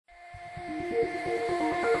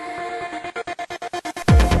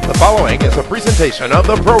following is a presentation of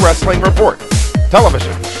the Pro Wrestling Report.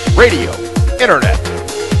 Television, radio, internet,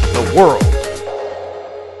 the world.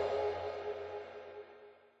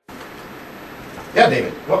 Yeah,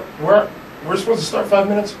 David. Well, we're supposed to start 5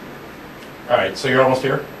 minutes? All right, so you're almost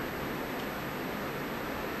here?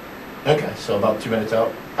 Okay, so about 2 minutes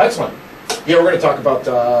out. Excellent. Yeah, we're going to talk about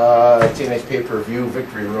TNA's pay-per-view,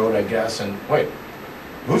 Victory Road, I guess. And wait,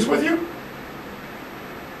 who's with you?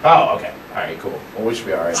 Oh, okay. All right, cool. Well, we should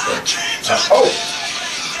be all right. So, oh,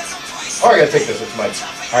 I got to take this. It's Mike.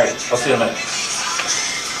 All right, I'll see you in a minute.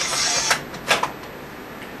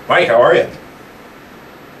 Mike, how are you?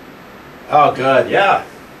 Oh, good. Yeah.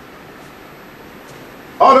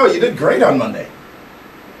 Oh, no, you did great on Monday.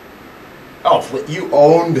 Oh, you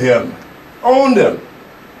owned him. Owned him.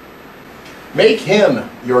 Make him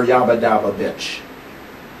your yabba dabba bitch.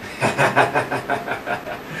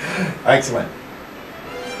 Excellent.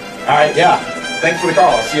 All right, yeah. Thanks for the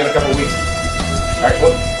call. I'll see you in a couple of weeks. All right,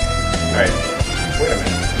 whoop. All right. Wait a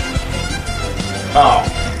minute. Oh.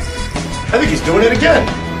 I think he's doing it again.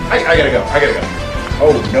 I gotta go.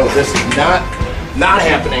 Oh, no, this is not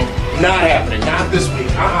happening. Not happening. Not this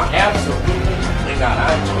week. Absolutely not.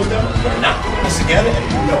 I told them we're not doing this again, and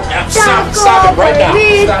you know, stop it right now.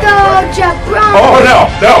 Oh, no.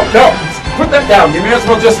 Put that down. You may as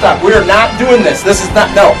well just stop. We are not doing this. This is not,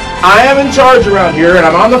 no. I am in charge around here, and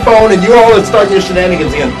I'm on the phone, and you all are starting your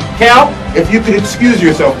shenanigans again. Cal, if you could excuse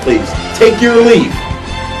yourself, please. Take your leave.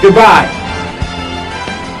 Goodbye.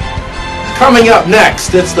 Coming up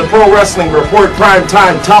next, it's the Pro Wrestling Report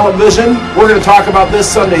Primetime Television. We're going to talk about this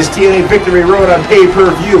Sunday's TNA Victory Road on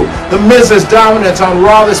pay-per-view. The Miz's dominance on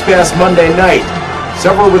Raw this past Monday night.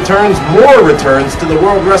 Several returns, more returns to the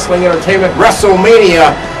World Wrestling Entertainment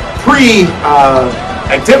WrestleMania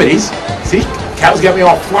pre-activities. See, Cal's got me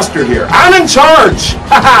all flustered here. I'm in charge!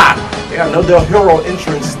 Haha! Yeah, no Del Herro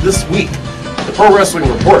entrance this week. The Pro Wrestling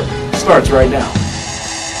Report starts right now.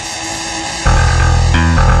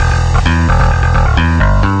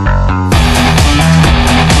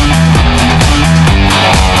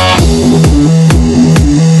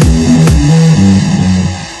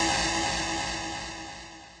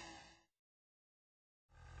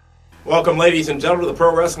 Welcome, ladies and gentlemen, to the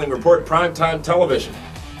Pro Wrestling Report Primetime Television.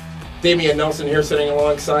 Damian Nelson here, sitting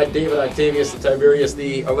alongside David Octavius, the Tiberius,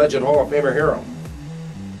 the alleged Hall of Famer Herro.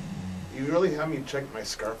 You really have me check my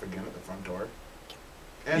scarf again at the front door?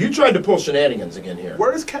 And You tried to pull shenanigans again here.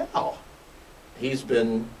 where's Cal? He's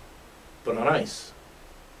been put on ice.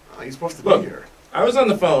 He's supposed to Look, be here. I was on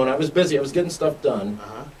the phone, I was busy, I was getting stuff done,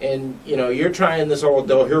 and, you know, you're trying this old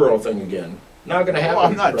Del Herro thing again. Not going to happen. Well,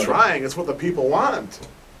 I'm not brother. trying. It's what the people want.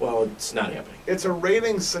 Well, it's not happening. It's a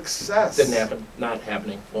rating success. Didn't happen. Not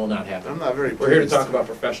happening. Will not happen. I'm not very We're here to pleased. talk about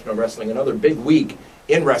professional wrestling, another big week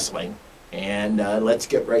in wrestling, and let's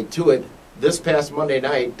get right to it. This past Monday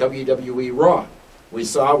night, WWE RAW.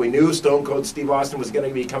 We knew Stone Cold Steve Austin was going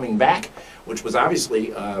to be coming back, which was obviously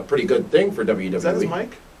a pretty good thing for WWE. Is that his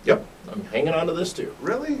mic? Yep. I'm hanging on to this too.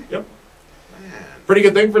 Really? Yep. Man. Pretty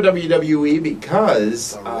good thing for WWE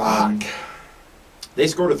because The Rock. they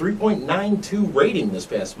scored a 3.92 rating this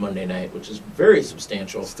past Monday night, which is very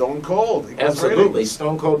substantial. Stone Cold. He goes Absolutely. ratings.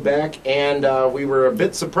 Stone Cold back. And we were a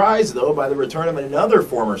bit surprised, though, by the return of another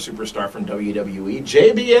former superstar from WWE,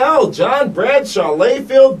 JBL, John Bradshaw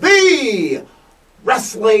Layfield, the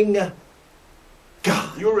wrestling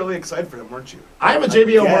god. You were really excited for him, weren't you? I am a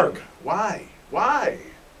JBL Again. mark. Why? Why?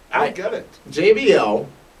 I don't get it. JBL,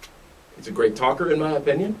 he's a great talker, in my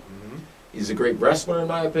opinion. He's a great wrestler, in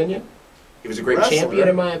my opinion. He was a great champion,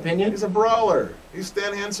 in my opinion. He's a brawler. He's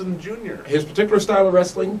Stan Hansen Jr. His particular style of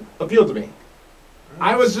wrestling appealed to me.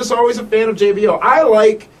 I was just always a fan of JBL. I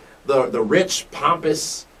like the rich,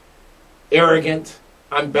 pompous, arrogant,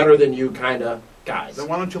 I'm better than you kind of guys. Then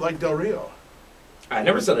why don't you like Del Rio? I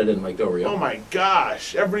never said I didn't like Del Rio. Oh my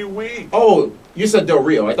gosh, every week. Oh, you said Del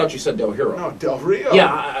Rio. I thought you said Del Hero. No, Del Rio.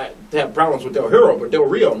 Yeah, I have problems with Del Hero, but Del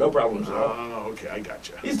Rio, no problems at all. Oh, okay, I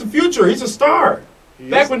gotcha. He's the future. He's a star.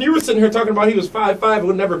 Back when you were sitting here talking about he was 5'5", it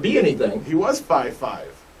would never be anything. He was 5'5".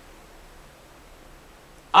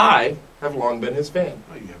 I have long been his fan.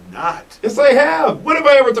 No, you have not. Yes, I have. When have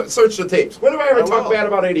I ever searched the tapes? When have I ever talked bad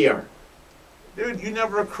about ADR? Dude, you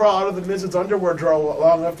never crawl out of the Miz's underwear drawer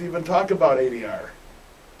long enough to even talk about ADR.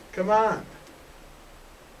 Come on.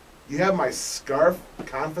 You have my scarf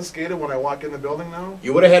confiscated when I walk in the building now?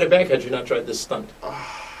 You would have had it back had you not tried this stunt.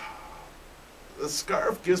 The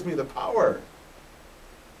scarf gives me the power.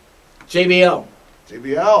 JBL.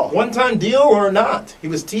 JBL. One-time deal or not? He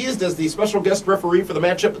was teased as the special guest referee for the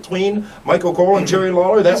matchup between Michael Cole and Jerry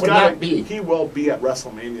Lawler. That would not be. He will be at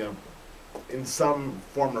WrestleMania in some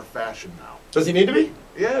form or fashion now. Does he need to be?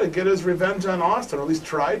 Yeah, to get his revenge on Austin, or at least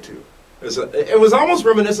try to. It was almost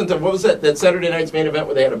reminiscent of, what was that Saturday night's main event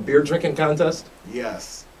where they had a beer drinking contest?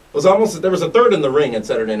 Yes. It was almost, there was a third in the ring at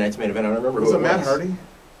Saturday night's main event. I don't remember who it was. Was it Matt Hardy?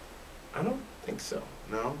 I don't think so.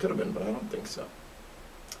 No? Could have been, but I don't think so.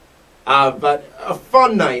 But a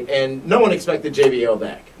fun night, and no one expected JBL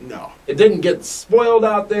back. No. It didn't get spoiled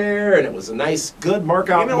out there, and it was a nice, good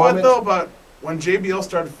mark-out moment. You know what, though? But when JBL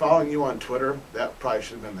started following you on Twitter, that probably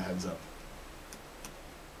should have been the heads up.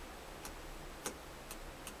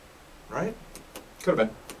 Right? Could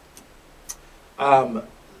have been.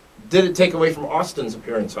 Did it take away from Austin's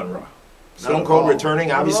appearance on Raw? Stone Cold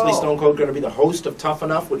returning. Obviously, Stone Cold going to be the host of Tough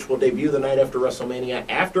Enough, which will debut the night after WrestleMania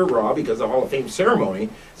after Raw, because the Hall of Fame ceremony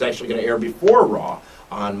is actually going to air before Raw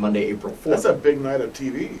on Monday, April 4th. That's a big night of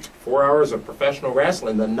TV. 4 hours of professional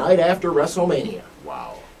wrestling the night after WrestleMania.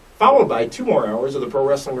 Wow. Followed by 2 more hours of the Pro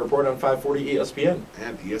Wrestling Report on 540 ESPN.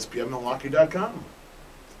 And ESPNMilwaukee.com.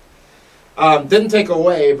 Didn't take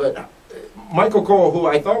away, but Michael Cole, who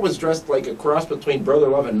I thought was dressed like a cross between Brother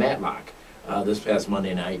Love and Matlock this past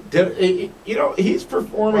Monday night, he's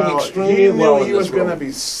performing extremely well in this role. He was going to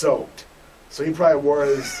be soaked, so he probably wore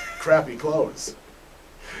his crappy clothes.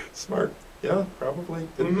 Smart. Yeah, probably.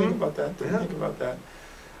 Didn't think about that. Think about that.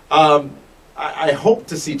 I hope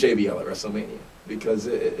to see JBL at WrestleMania, because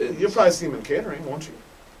you'll probably see him in catering, won't you?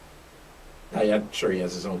 I'm sure he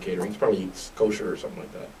has his own catering. He's probably kosher or something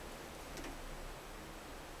like that.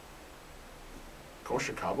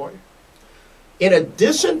 Kosher cowboy? In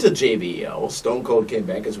addition to JBL, Stone Cold came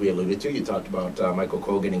back, as we alluded to. You talked about Michael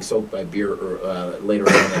Cole getting soaked by beer later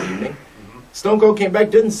on that evening. Stone Cold came back,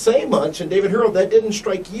 didn't say much, and David Herro, that didn't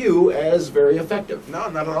strike you as very effective. No,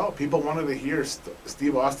 not at all. People wanted to hear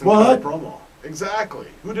Steve Austin cut a promo. Exactly.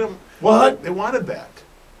 Who didn't? What? They wanted that.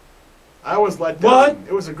 I was let down. What?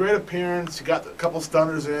 It was a great appearance. You got a couple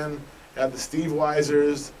stunners in, had the Steve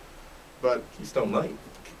Weisers, but he's Stone Light.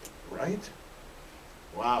 Right?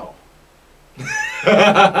 Wow. Like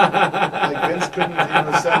Vince couldn't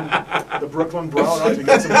even send the Brooklyn Brawler out to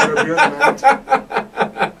get some better beer than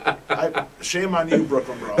that. Shame on you,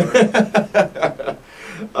 Brooklyn Brawler.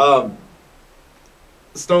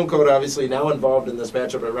 Stone Cold obviously now involved in this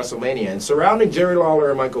matchup at WrestleMania. And surrounding Jerry Lawler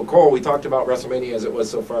and Michael Cole, we talked about WrestleMania as it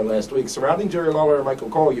was so far last week. Surrounding Jerry Lawler and Michael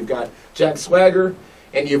Cole, you've got Jack Swagger,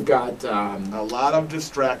 and you've got a lot of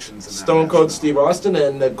distractions in that Stone Cold Steve Austin,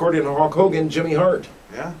 and according to Hulk Hogan, Jimmy Hart.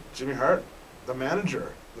 Yeah, Jimmy Hart, the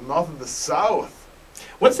manager, the mouth of the South.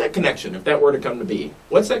 What's that connection, if that were to come to be?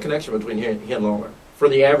 What's that connection between he and Lawler for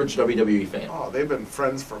the average WWE fan? Oh, they've been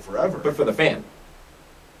friends for forever. But for the fan?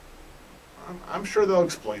 I'm sure they'll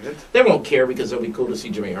explain it. They won't care, because it'll be cool to see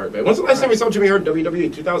Jimmy Hart back. When's the last time we saw Jimmy Hart in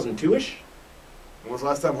WWE? 2002-ish? When was the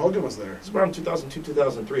last time Hogan was there? It was around 2002,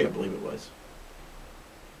 2003, I believe it was.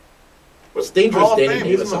 What's dangerous Danny Davis?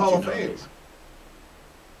 He's in the Hall of Fame.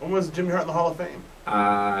 When was Jimmy Hart in the Hall of Fame?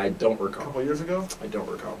 I don't recall. A couple years ago? I don't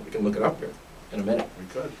recall. We can look it up here in a minute. We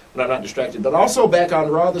could. When I'm not distracted. But also back on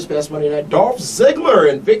Raw this past Monday night, Dolph Ziggler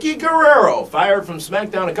and Vicky Guerrero, fired from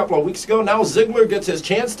SmackDown a couple of weeks ago. Now Ziggler gets his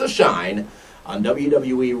chance to shine on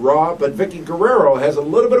WWE RAW, but Vicky Guerrero has a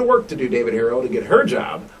little bit of work to do, David Herro, to get her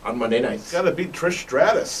job on Monday nights. He's got to beat Trish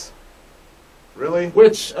Stratus. Really?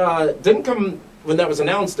 Which didn't come... When that was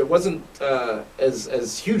announced, it wasn't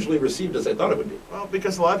as hugely received as I thought it would be. Well,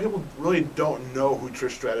 because a lot of people really don't know who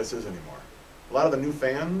Trish Stratus is anymore. A lot of the new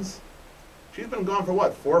fans. She's been gone for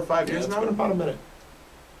what, 4 or 5 years now? It's been about a minute.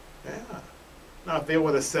 Yeah. Now, if they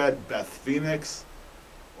would have said Beth Phoenix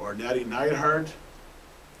or Natty Neidhart,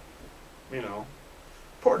 you know,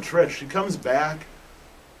 poor Trish. She comes back.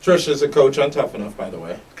 Trish is a coach on Tough Enough, by the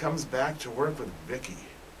way. Comes back to work with Vicky.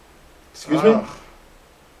 Excuse me?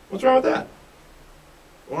 What's wrong with that?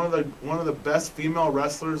 One of the best female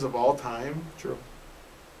wrestlers of all time. True.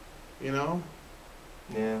 You know?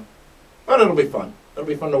 Yeah. But it'll be fun. It'll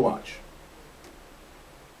be fun to watch.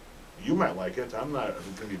 You might like it. I'm not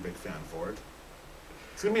going to be a big fan for it.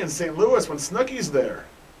 It's going to be in St. Louis when Snooki's there.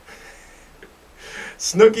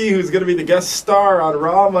 Snooki, who's going to be the guest star on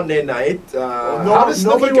Raw Monday night.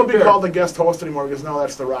 Nobody will be called the guest host anymore, because now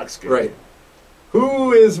that's the Rock's gig. Right.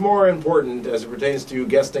 Who is more important as it pertains to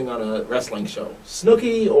guesting on a wrestling show?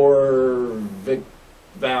 Snooki or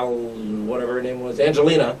whatever her name was,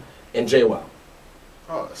 Angelina, and JWoww?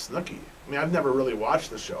 Oh, Snooki. I mean, I've never really watched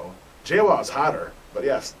the show. JWoww's hotter, but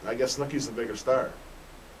yes, I guess Snooki's the bigger star.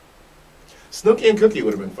 Snooki and Cookie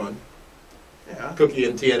would have been fun. Yeah. Cookie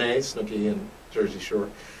and TNA, Snooki and Jersey Shore.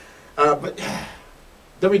 But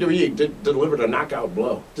WWE delivered a knockout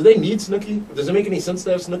blow. Do they need Snooki? Does it make any sense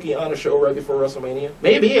to have Snooki on a show right before WrestleMania?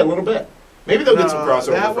 Maybe, a little bit. Maybe they'll get some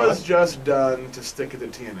crossover. That was just done to stick it to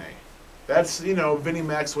TNA. That's, you know, Vinnie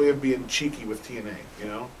Mac's way of being cheeky with TNA, you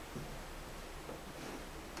know?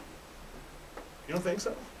 You don't think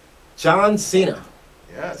so? John Cena.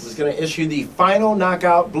 Yes. Was going to issue the final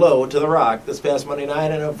knockout blow to The Rock this past Monday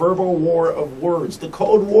night in a verbal war of words. The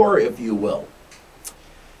Cold War, if you will.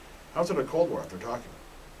 How's it a Cold War if they're talking?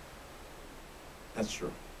 That's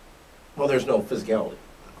true. Well, there's no physicality.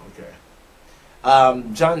 Okay.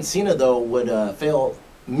 John Cena, though, would fail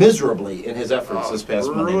miserably in his efforts this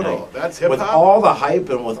past Monday night. That's hip-hop? With all the hype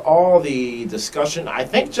and with all the discussion, I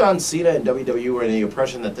think John Cena and WWE were in the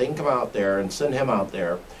impression that they can come out there and send him out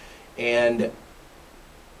there, and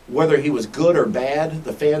whether he was good or bad,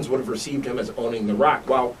 the fans would have received him as owning The Rock.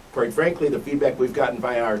 While, quite frankly, the feedback we've gotten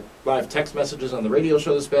via our live text messages on the radio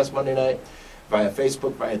show this past Monday night, via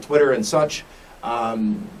Facebook, via Twitter and such,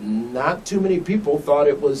 not too many people thought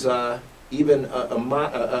it was even a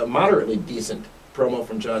moderately decent promo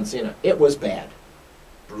from John Cena. It was bad.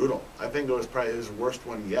 Brutal. I think it was probably his worst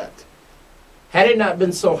one yet. Had it not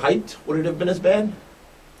been so hyped, would it have been as bad?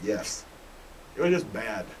 Yes. It was just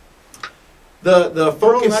bad. The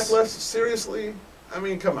Pearl focus... necklace? Seriously? I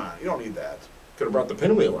mean, come on. You don't need that. Could have brought the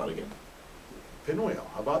pinwheel out again. Pinwheel?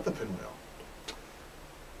 How about the pinwheel?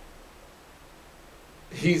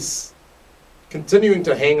 He's continuing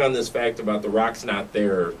to hang on this fact about The Rock's not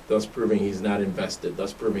there, thus proving he's not invested,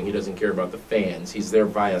 thus proving he doesn't care about the fans. He's there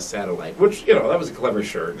via satellite, which, you know, that was a clever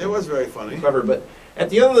shirt. It was very funny. Clever, but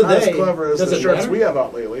at the end of the Not day... as clever as does the it shirts matter? we have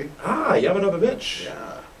out lately. Ah, yabba dabba bitch.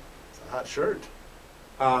 Yeah. It's a hot shirt.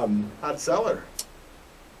 Hot seller.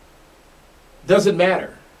 Doesn't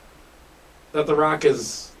matter that The Rock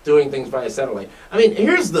is doing things via satellite. I mean,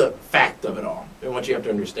 here's the fact of it all, and what you have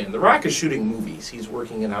to understand. The Rock is shooting movies. He's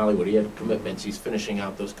working in Hollywood. He had commitments. He's finishing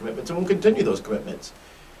out those commitments and will continue those commitments.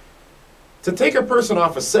 To take a person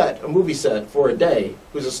off a set, a movie set, for a day,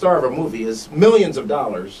 who's a star of a movie, is millions of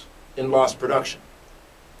dollars in lost production.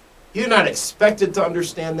 You're not expected to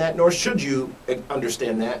understand that, nor should you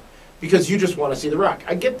understand that, because you just want to see The Rock.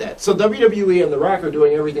 I get that. So WWE and The Rock are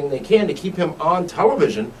doing everything they can to keep him on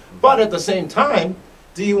television, but at the same time,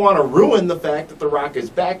 do you want to ruin the fact that The Rock is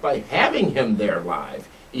back by having him there live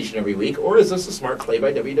each and every week, or is this a smart play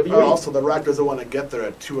by WWE? Oh, also, The Rock doesn't want to get there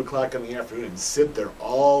at 2 o'clock in the afternoon and sit there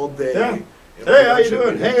all day. Yeah. Hey, how you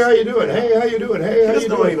doing? Hey, how you doing? Hey, how you doing? Hey, how you doing? He doesn't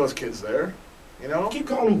know any of those kids there. You know? Keep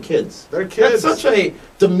calling them kids. They're kids. That's such a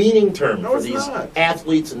demeaning term No, for it's these not.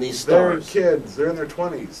 athletes and these They're stars. kids. They're in their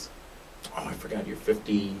 20s. Oh, I forgot you're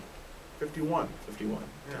 50... 51. 51.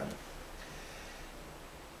 Yeah.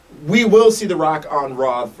 We will see The Rock on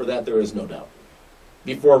Raw, for that there is no doubt,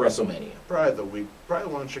 before WrestleMania. Probably the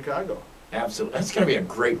one in Chicago. Absolutely. That's going to be a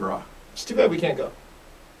great Raw. It's too bad we can't go.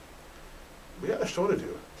 We got a show to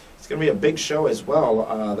do. It's going to be a big show as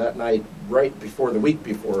well that night, right before the week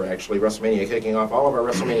before, actually, WrestleMania, kicking off all of our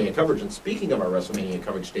WrestleMania coverage. And speaking of our WrestleMania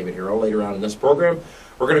coverage, David Herro, later on in this program,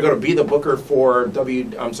 we're going to go to be the booker for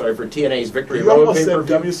TNA's Victory You Road almost said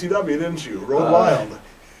pay-per-view. WCW, didn't you? Road Wild.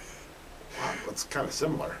 Wow, that's kind of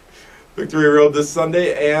similar. Victory Road this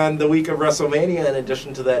Sunday and the week of WrestleMania, in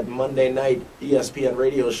addition to that Monday night ESPN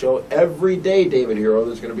radio show. Every day, David Herro,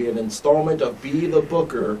 there's going to be an installment of Be the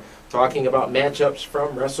Booker, talking about matchups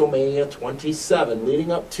from WrestleMania 27,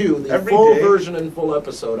 leading up to the Every full day? version and full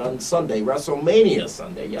episode on Sunday, WrestleMania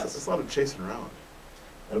Sunday, yes. It's a lot of chasing around.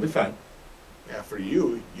 It'll be fun. Yeah, for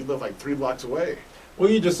you live like 3 blocks away. Well,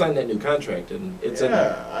 you just signed that new contract, and it's in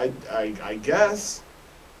there. Yeah, I guess.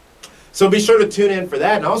 So be sure to tune in for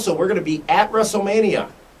that. And also, we're going to be at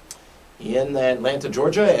WrestleMania in Atlanta,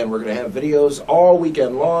 Georgia, and we're going to have videos all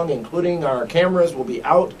weekend long, including our cameras will be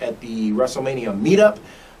out at the WrestleMania meetup,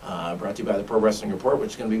 brought to you by the Pro Wrestling Report,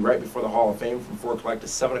 which is going to be right before the Hall of Fame from 4 o'clock to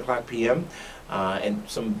 7 o'clock p.m. And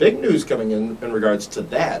some big news coming in regards to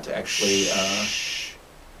that, actually.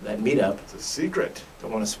 That meetup. It's a secret.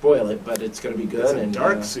 Don't want to spoil it, but it's going to be good. It's a and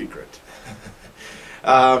dark secret.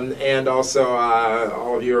 And also,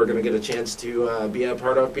 all of you are going to get a chance to be a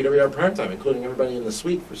part of PWR Primetime, including everybody in the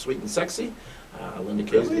suite for Sweet and Sexy. Linda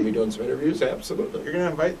Kay's going to be doing some interviews. Absolutely. You're going to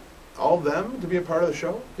invite all of them to be a part of the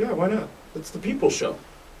show? Yeah, why not? It's the People's Show.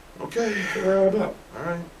 Okay. That's what we're all about. All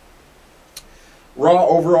right. Raw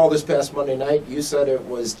overall this past Monday night, you said it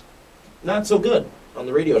was not so good on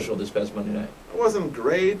the radio show this past Monday night. It wasn't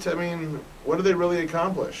great. I mean, what did they really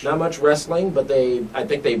accomplish? Not much wrestling, but I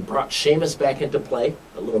think they brought Sheamus back into play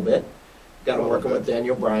a little bit. Got him working with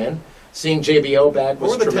Daniel Bryan. Seeing JBO back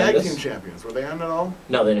was tremendous. What were the tremendous. tag team champions? Were they on at all?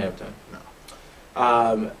 No, they didn't have time.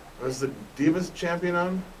 No. Was the Divas champion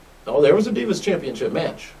on? Oh, there was a Divas Championship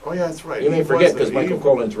match. Oh, yeah, that's right. You may forget because Michael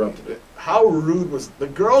Cole interrupted it. How rude was... The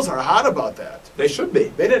girls are hot about that. They should be.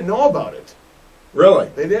 They didn't know about it. Really?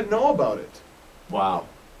 They didn't know about it. Wow.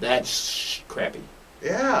 That's crappy.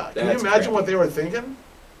 Yeah. Can you That's imagine crappy. what they were thinking?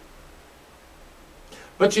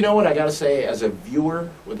 But you know what I gotta say, as a viewer,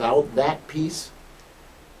 without that piece,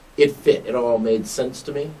 it fit. It all made sense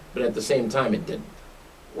to me, but at the same time it didn't.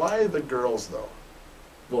 Why the girls, though?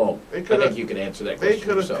 Well, They I could've- think you could answer that They question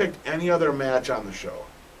could have yourself. picked any other match on the show.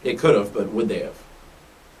 They could have, but would they have?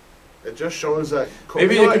 It just shows that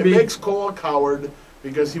Maybe you know it what? could be- makes Cole a coward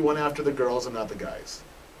because he went after the girls and not the guys.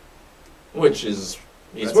 Which is,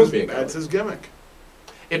 he's That's supposed his, to be a that's coward. his gimmick.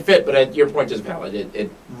 It fit, but your point is valid. It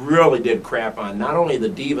really did crap on not only the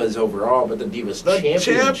Divas overall, but the Divas The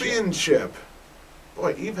championship. championship.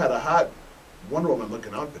 Boy, Eve had a hot Wonder Woman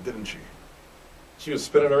looking outfit, didn't she? She was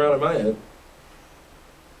spinning around in my head.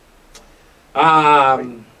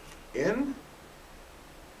 In?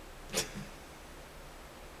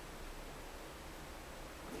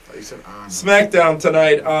 I said on. SmackDown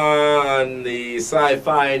tonight on the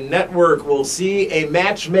Sci-Fi Network. We'll see a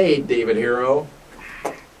match made, David Herro.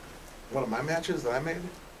 One of my matches that I made?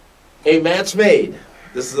 A match made.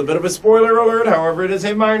 This is a bit of a spoiler alert, however, it is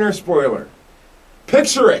a minor spoiler.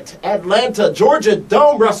 Picture it, Atlanta, Georgia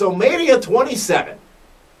Dome, WrestleMania 27.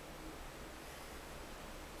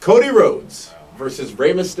 Cody Rhodes versus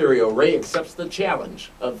Rey Mysterio. Rey accepts the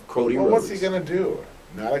challenge of Cody Well, Rhodes. what's he going to do?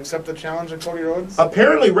 Not accept the challenge of Cody Rhodes?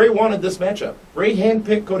 Apparently, Rey wanted this matchup. Rey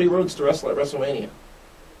handpicked Cody Rhodes to wrestle at WrestleMania.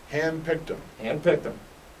 Hand-picked him. Handpicked him.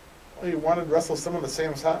 Well, he wanted to wrestle someone the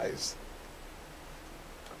same size.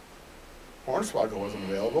 Hornswoggle wasn't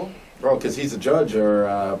available. Well, because he's a judge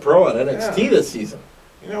or pro on NXT Yeah. this season.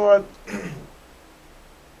 You know what?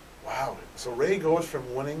 Wow. So Ray goes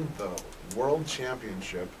from winning the World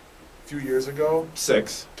Championship a few years ago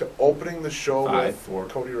 6. to opening the show 5, with 4.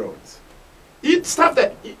 Cody Rhodes. You stop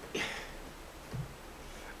that.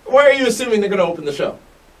 Why are you assuming they're going to open the show?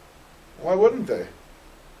 Why wouldn't they?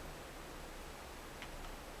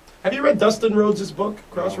 Have you read Dustin Rhodes' book,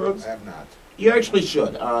 Crossroads? No, I have not. You actually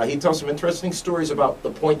should. He tells some interesting stories about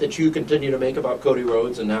the point that you continue to make about Cody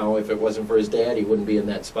Rhodes and how if it wasn't for his dad, he wouldn't be in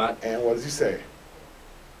that spot. And what does he say?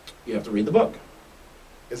 You have to read the book.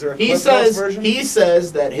 Is there a He Cliff Notes says version? he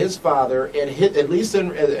says that his father, at least in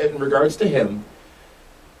regards to him,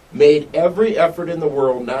 made every effort in the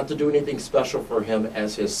world not to do anything special for him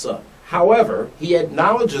as his son. However, he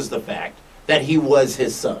acknowledges the fact that he was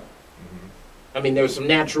his son. I mean, there's some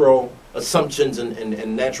natural assumptions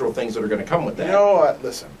and natural things that are going to come with that. You know what?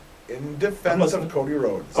 Listen. In I'm defense listening. of Cody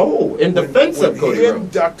Rhodes. Oh, in defense when of Cody he Rhodes.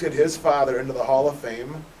 inducted his father into the Hall of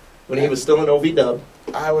Fame, When he was still in OVW.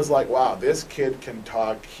 I was like, wow, this kid can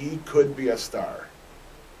talk. He could be a star.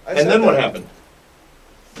 I And said then what that. happened?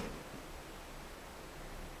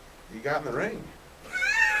 He got in the ring.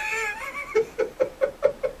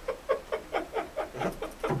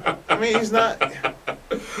 I mean, he's not. I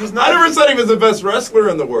never said he was the best wrestler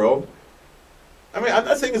in the world. I mean, I'm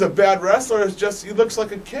not saying he's a bad wrestler. It's just he looks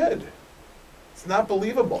like a kid. It's not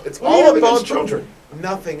believable. It's What do you all have about against children?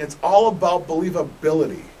 Nothing. It's all about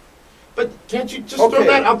believability. But can't you just Okay, throw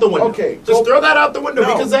that out the window? okay, Just go- throw that out the window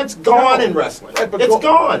No, because that's gone no. in wrestling. Right, but It's go,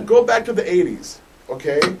 gone. Go back to the '80s.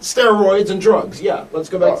 Okay. Steroids and drugs. Yeah, let's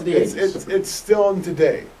go back to the it's, 80s. it's still in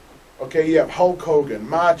today. Okay, you have Hulk Hogan,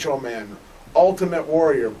 Macho Man, Ultimate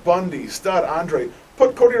Warrior, Bundy, Stud, Andre.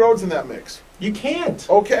 Put Cody Rhodes in that mix. You can't.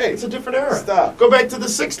 Okay. It's a different era. Stop. Go back to the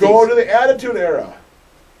 60s. Go to the Attitude Era.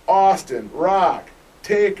 Austin, Rock,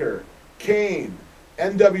 Taker, Kane,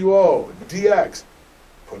 NWO, DX.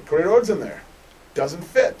 Put Cody Rhodes in there. Doesn't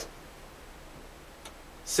fit.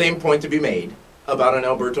 Same point to be made about an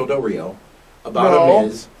Alberto Del Rio, about a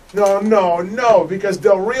Miz. No, because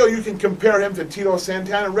Del Rio, you can compare him to Tito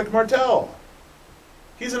Santana and Rick Martel.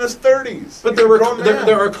 He's in his 30s. But He's there a were grown man.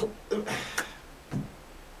 there are.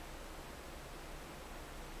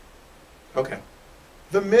 Okay.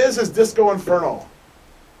 The Miz is Disco Inferno.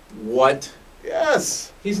 What?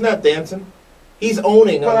 Yes. He's not dancing. He's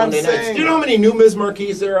owning But on I'm Monday nights. saying- Do you know how many new Miz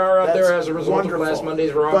marquees there are out there That's as a result wonderful. of last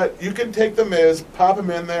Monday's Raw? But you can take the Miz, pop him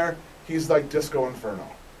in there. He's like Disco Inferno.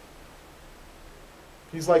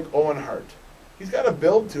 He's like Owen Hart. He's got a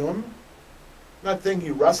build to him. Not thinking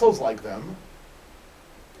he wrestles like them.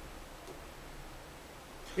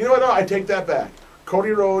 You know what? No, I take that back. Cody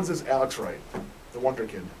Rhodes is Alex Wright, the Wonder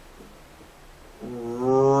Kid.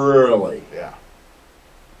 Really? Yeah.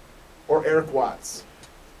 Or Eric Watts.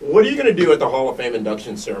 What are you going to do at the Hall of Fame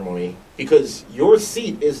induction ceremony? Because your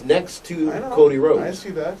seat is next to I know. Cody Rhodes. I see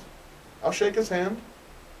that. I'll shake his hand.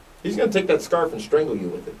 He's going to take that scarf and strangle you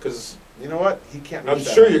with it. Because You know what? He can't reach I'm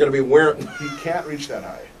that sure high. you're going to be wearing. He can't reach that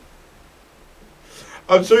high.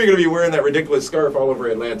 I'm sure you're going to be wearing that ridiculous scarf all over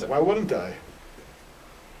Atlanta. Why wouldn't I?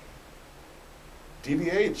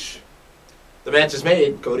 DVH. The match is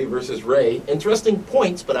made, Cody versus Ray. Interesting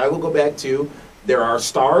points, but I will go back to there are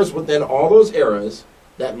stars within all those eras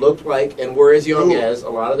that looked like and were as young as a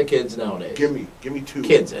lot of the kids nowadays. Give me 2.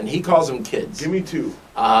 Kids, and he calls them kids. Give me 2.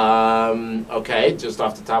 Okay, just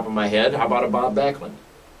off the top of my head, how about a Bob Backlund?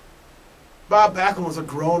 Bob Backlund was a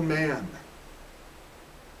grown man.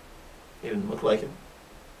 He didn't look like him.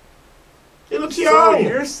 He looks So young.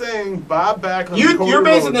 you're saying Bob Backlund... You're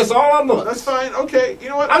basing this all on looks. That's fine. Okay, you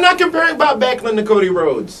know what? I'm not comparing Bob Backlund to Cody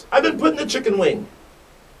Rhodes. I've been putting the chicken wing.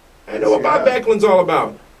 I know what Bob Backlund's all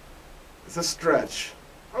about. It's a stretch.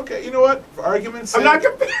 Okay, you know what? For argument's sake, I'm not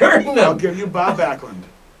comparing them. I'll give you Bob Backlund,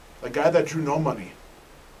 a guy that drew no money.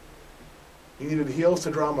 He needed heels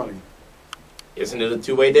to draw money. Isn't it a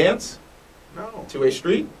two-way dance? No. Two-way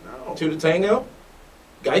street? No. Two to tango?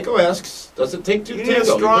 Geico asks, does it take two to You tango? need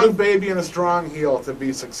a strong baby and a strong heel to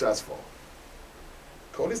be successful.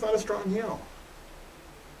 Cody's not a strong heel.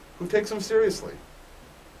 Who takes him seriously?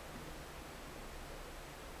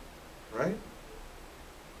 Right?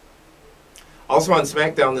 Also on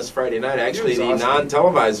SmackDown this Friday night, actually the awesome.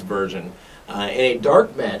 non-televised version, in a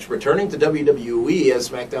dark match, returning to WWE as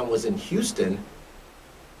SmackDown was in Houston,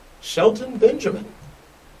 Shelton Benjamin.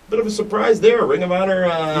 Bit of a surprise there. Ring of Honor. He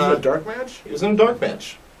was in a dark match? He was in a dark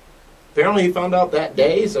match. Apparently he found out that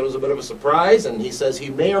day, so it was a bit of a surprise, and he says he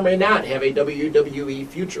may or may not have a WWE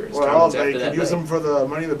future. His Well, comments they after could that use night. him for the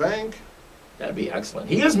Money in the Bank. That'd be excellent.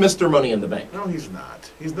 He is Mr. Money in the Bank. No, he's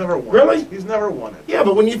not. He's never won Really? it. He's never won it. Yeah,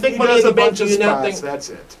 but when you think He Money does in the a Bank, bunch do of you not spots, think... that's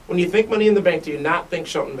it. When you think Money in the Bank, do you not think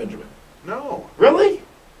Shelton Benjamin? No. Really?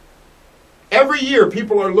 Every year,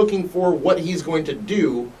 people are looking for what he's going to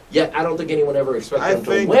do, yet I don't think anyone ever expects I him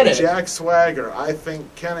to think win it. Jack Swagger. I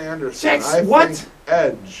think Ken Anderson. I what? think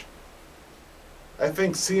Edge. I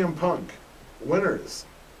think CM Punk. Winners.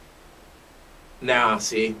 Nah,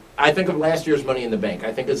 see, I think of last year's Money in the Bank.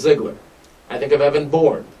 I think of Ziggler. I think of Evan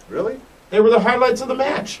Bourne. Really? They were the highlights of the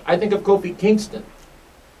match. I think of Kofi Kingston.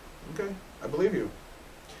 Okay, I believe you.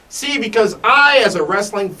 See, because I, as a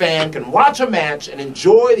wrestling fan, can watch a match and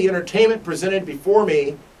enjoy the entertainment presented before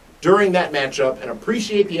me during that matchup and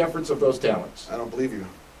appreciate the efforts of those talents. I don't believe you.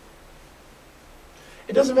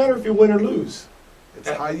 It doesn't matter if you win or lose. It's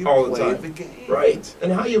how you all the play time. the game. Right,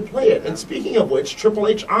 and how you play it. And speaking of which, Triple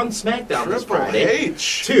H on SmackDown this Triple Friday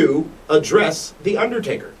H. to address The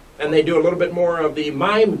Undertaker. And they do a little bit more of the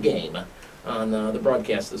mime game on the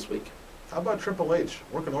broadcast this week. How about Triple H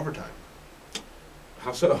working overtime?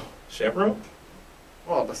 How so? Chaperone?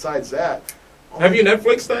 Well, besides that, Have you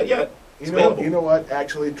Netflixed that yet? You know what?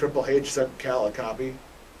 Actually, Triple H sent Cal a copy.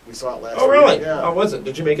 We saw it last week. Oh, really? Yeah. How was it?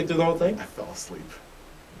 Did you make it through the whole thing? I fell asleep.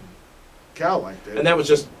 Cal liked it. And that was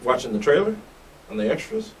just watching the trailer on the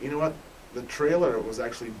extras? You know what? The trailer was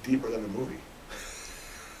actually deeper than the movie.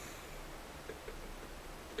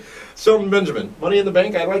 Shelton Benjamin, Money in the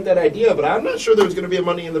Bank. I like that idea, but I'm not sure there was going to be a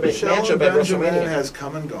Money in the Bank Shelton matchup at Benjamin WrestleMania. has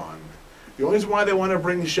come and gone. The only reason why they want to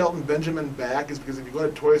bring Shelton Benjamin back is because if you go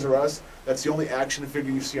to Toys R Us, that's the only action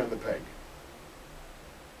figure you see on the peg.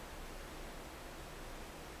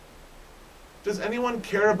 Does anyone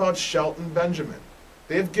care about Shelton Benjamin?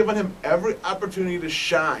 They've given him every opportunity to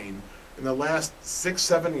shine in the last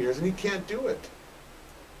 6-7 years, and he can't do it.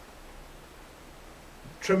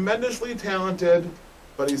 Tremendously talented,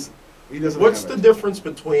 but he doesn't What's have the it. difference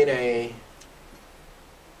between a...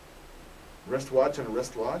 Wristwatch and a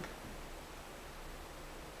wrist lock?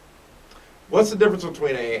 What's the difference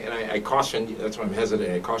between a... And I caution, that's why I'm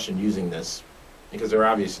hesitant, I caution using this, because there are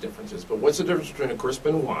obvious differences, but what's the difference between a Chris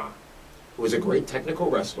Benoit, who was a great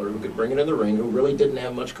technical wrestler, who could bring it in the ring, who really didn't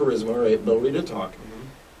have much charisma or ability to talk,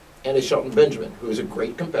 and a Shelton Benjamin, who is a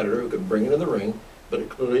great competitor, who could bring it in the ring, but it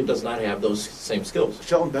clearly does not have those same skills.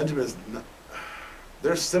 Shelton Benjamin is...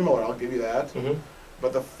 They're similar, I'll give you that. Mm-hmm.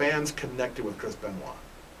 But the fans connected with Chris Benoit.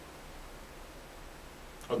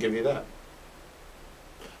 I'll give you that.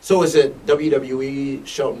 So is it WWE,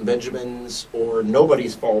 Shelton Benjamin's, or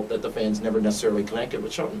nobody's fault that the fans never necessarily connected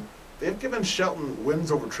with Shelton? They've given Shelton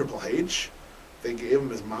wins over Triple H. They gave him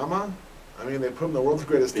his mama. I mean, they put him in the world's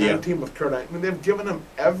greatest tag team with Kurt Angle. I mean, they've given him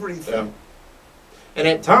everything. Yeah. And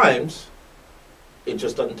at times, it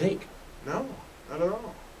just doesn't take. No, not at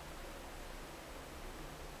all.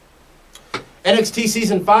 NXT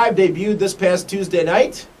Season 5 debuted this past Tuesday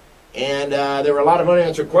night, and there were a lot of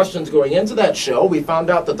unanswered questions going into that show. We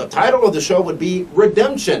found out that the title of the show would be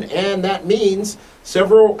Redemption, and that means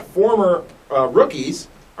several former rookies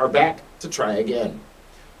are back to try again.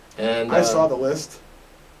 And I saw the list.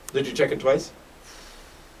 Did you check it twice?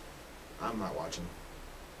 I'm not watching.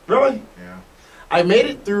 Really? Yeah. I made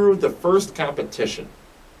it through the first competition.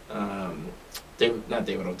 Not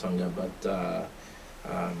David Otunga, but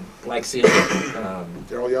Like seeing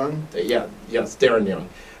Daryl Young? yes, Darren Young.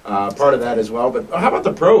 Part of that as well. But how about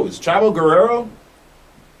the pros? Chavo Guerrero?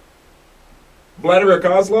 Vladimir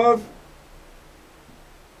Kozlov?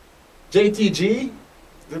 JTG?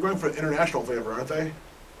 They're going for international flavor, aren't they?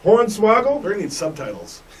 Hornswoggle? They're going to need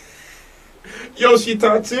subtitles.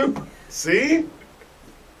 Yoshitatsu? See?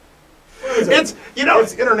 What is it? It's, you know...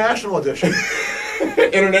 It's International Edition.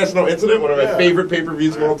 International Incident, one of my favorite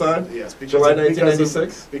pay-per-views of all time. Yes. July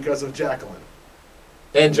 1996. Because of Jacqueline.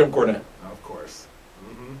 And Jim Cornette. Of course.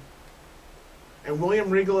 And William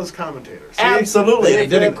Regal as commentator. See? Absolutely. They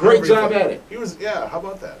did a great job at it. He was, how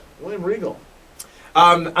about that? William Regal.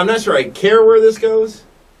 I'm not sure I care where this goes,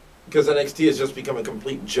 because NXT has just become a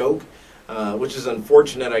complete joke, which is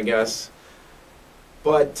unfortunate, I guess.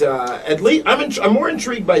 But at least I'm more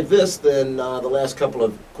intrigued by this than the last couple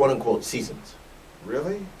of quote-unquote seasons.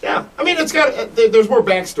 Really? Yeah. I mean, it's got there's more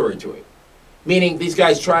backstory to it. Meaning these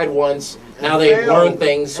guys tried once, now they've learned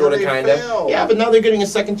things, sort of, kind of. Yeah, but now they're getting a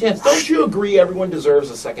second chance. Don't you agree everyone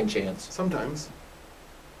deserves a second chance? Sometimes.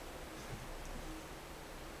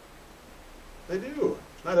 They do.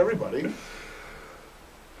 Not everybody.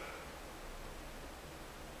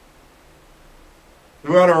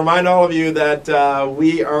 We want to remind all of you that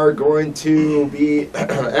we are going to be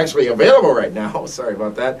actually available right now, sorry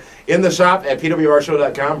about that, in the shop at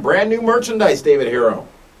pwrshow.com. Brand new merchandise, David Herro.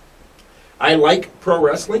 I like pro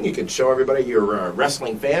wrestling. You can show everybody you're a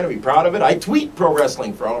wrestling fan and be proud of it. I tweet pro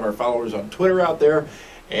wrestling for all of our followers on Twitter out there.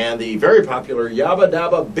 And the very popular Yabba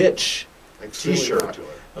Dabba Bitch t-shirt.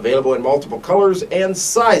 Available in multiple colors and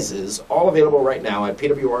sizes, all available right now at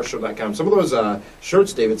pwrshow.com. Some of those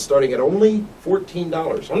shirts, David, starting at only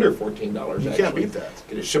 $14, under $14 actually. You can't beat that.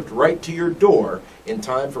 Get it shipped right to your door in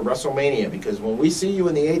time for WrestleMania, because when we see you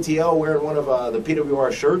in the ATL wearing one of the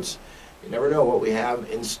PWR shirts, you never know what we have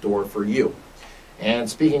in store for you. And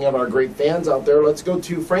speaking of our great fans out there, let's go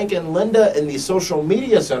to Frank and Linda in the Social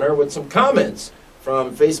Media Center with some comments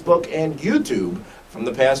from Facebook and YouTube from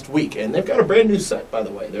the past week. And they've got a brand new set, by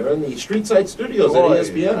the way. They're in the Street Side Studios at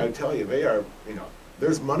ESPN. I tell you, they are,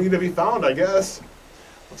 there's money to be found, I guess.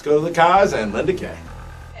 Let's go to the Kaz and Linda Kay.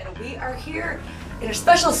 And we are here in our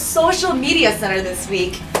special social media center this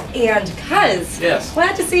week. And Kaz, yes,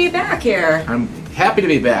 glad to see you back here. I'm happy to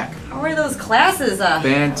be back. How were those classes?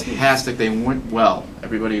 Fantastic. They went well.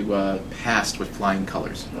 Everybody passed with flying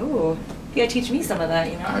colors. Ooh, you gotta teach me some of that,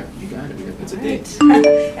 You got it. It's a date.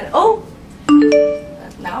 And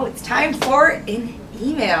now it's time for an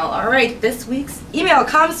email. All right, this week's email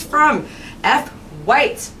comes from F.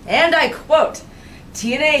 White, and I quote,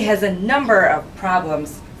 TNA has a number of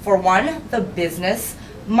problems. For one, the business,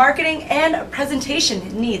 marketing, and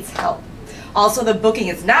presentation needs help. Also, the booking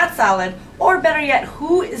is not solid, or better yet,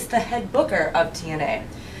 who is the head booker of TNA?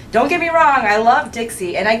 Don't get me wrong, I love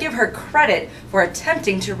Dixie, and I give her credit for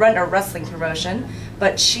attempting to run a wrestling promotion,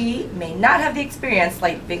 but she may not have the experience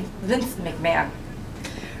like Vince McMahon.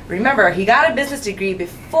 Remember, he got a business degree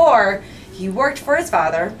before he worked for his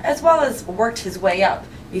father, as well as worked his way up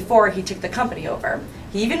before he took the company over.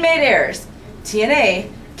 He even made errors.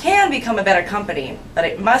 TNA can become a better company, but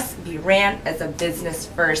it must be ran as a business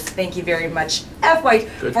first. Thank you very much, F. White,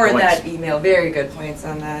 for that email. Very good points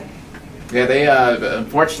on that. Yeah, they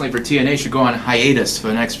unfortunately for TNA should go on hiatus for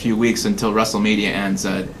the next few weeks until WrestleMania ends.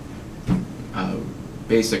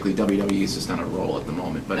 Basically, WWE is just on a roll at the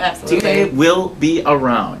moment, but Absolutely. TNA will be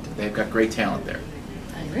around. They've got great talent there.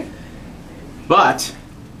 I agree. But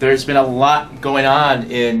there's been a lot going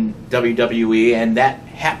on in WWE, and that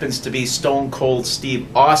happens to be Stone Cold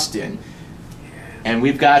Steve Austin. And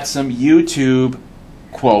we've got some YouTube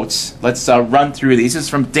quotes. Let's run through these. This is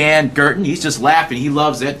from Dan Gurton. He's just laughing. He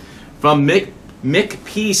loves it. From Mick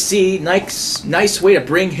PC, nice way to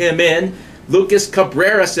bring him in. Lucas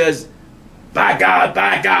Cabrera says, by God,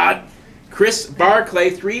 by God. Chris Barclay,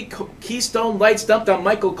 3 Keystone Lights dumped on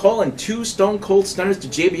Michael Cole and 2 Stone Cold Stunners to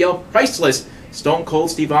JBL. Priceless. Stone Cold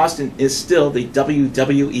Steve Austin is still the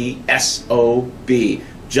WWE SOB.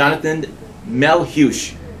 Jonathan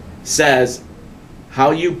Melhush says,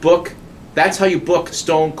 that's how you book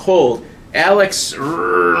Stone Cold. Alex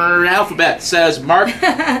Alphabet says, mark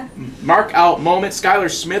out moment.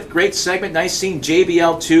 Skylar Smith, great segment. Nice seeing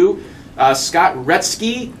JBL too. Scott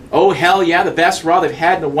Retzky, oh hell yeah, the best Raw they've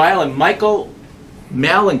had in a while. And Michael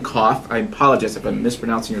Malenkoff, I apologize if I'm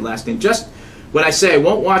mispronouncing your last name. Just when I say I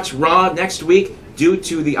won't watch Raw next week due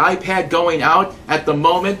to the iPad going out at the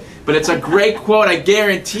moment, but it's a great quote, I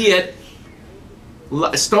guarantee it.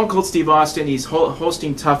 Stone Cold Steve Austin, he's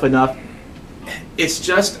hosting Tough Enough. It's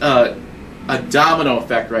just a domino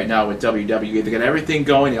effect right now with WWE. They got everything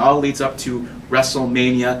going. It all leads up to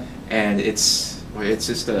WrestleMania, and it's Well, it's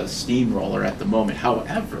just a steamroller at the moment.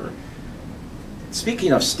 However,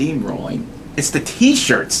 speaking of steamrolling, it's the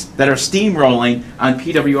T-shirts that are steamrolling on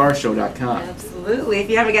PWRshow.com. Absolutely. If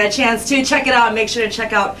you haven't got a chance to check it out, make sure to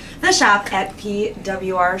check out the shop at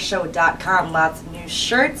PWRshow.com. Lots of new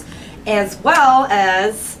shirts, as well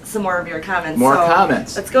as some more of your comments. More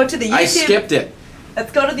comments. Let's go to the YouTube. I skipped it.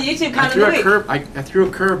 Let's go to the YouTube I comment threw of the a week. curve. I threw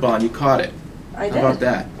a curveball and you caught it. I did. How about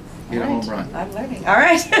that? You get a All home right. run. I'm learning. All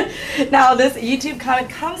right. Now, this YouTube comment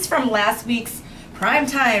comes from last week's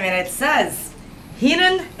Primetime, and it says,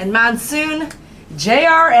 Heenan and Monsoon,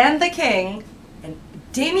 JR and the King, and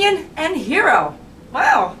Damien and Herro.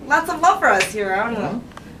 Wow, lots of love for us here on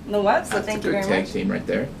the web, so That's thank a you good very tag much. team right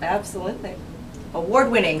there. Absolutely.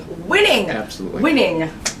 Award-winning. Winning! Absolutely. Winning.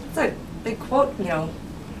 It's a big quote,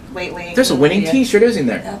 lately. There's a in the winning media. T-shirt, isn't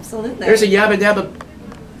there? Absolutely. There's a Yabba Dabba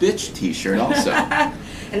Bitch T-shirt also.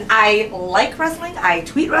 And I like wrestling. I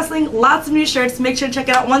tweet wrestling. Lots of new shirts. Make sure to check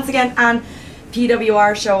it out once again on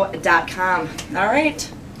PWRshow.com. All right.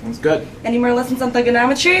 Sounds good. Any more lessons on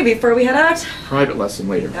trigonometry before we head out? Private lesson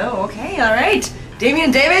later. Oh, okay. All right. Damien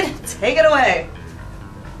and David, take it away.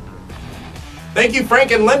 Thank you,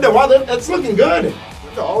 Frank and Linda. Wow, that's looking good.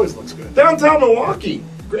 It always looks good. Downtown Milwaukee,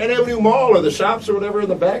 Grand Avenue Mall, or the shops or whatever in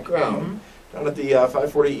the background. Down at the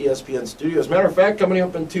 540 ESPN studios. Matter of fact, coming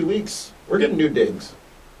up in 2 weeks, we're getting new digs.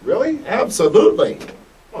 Really? Absolutely.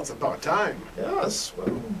 Well, it's about time. Yes.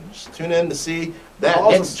 Well, just tune in to see that.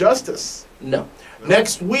 Also, Next, justice. no.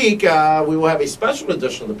 Next week, we will have a special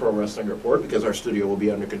edition of the Pro Wrestling Report because our studio will be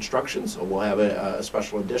under construction. So we'll have a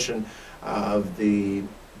special edition of the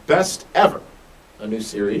Best Ever, a new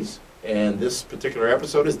series. And this particular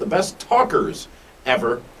episode is the best talkers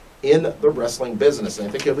ever in the wrestling business. And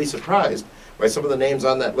I think you'll be surprised by some of the names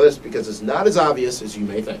on that list because it's not as obvious as you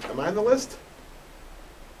may think. Am I on the list?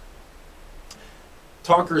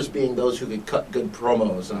 Talkers being those who could cut good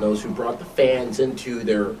promos and those who brought the fans into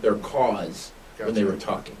their cause when they Gotcha. were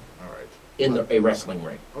talking All right. in a wrestling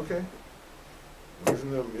ring. Okay.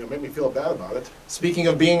 Make me feel bad about it. Speaking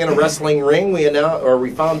of being in a wrestling ring, we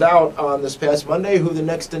found out on this past Monday who the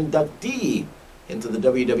next inductee into the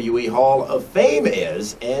WWE Hall of Fame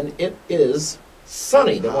is, and it is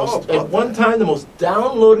Sunny, at one time the most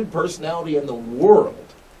downloaded personality in the world.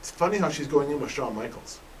 It's funny how she's going in with Shawn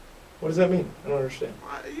Michaels. What does that mean? I don't understand.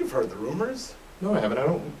 You've heard the rumors. No, I haven't. I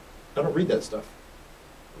don't read that stuff.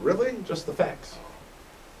 Really? Just the facts.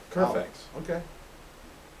 Current facts. Okay.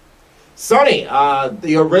 Sunny,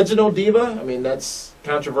 the original diva. I mean, that's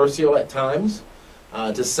controversial at times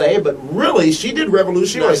to say, but really, she did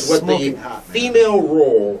revolutionize She was what the smoking hot, man. female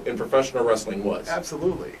role in professional wrestling was.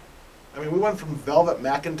 Absolutely. I mean, we went from Velvet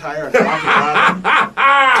McIntyre and Rocky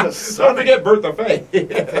Bottom to Sunny. Don't forget Bertha Faye.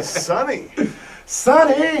 To Sunny.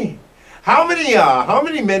 Sunny. How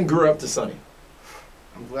many men grew up to Sunny?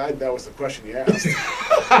 I'm glad that was the question you asked.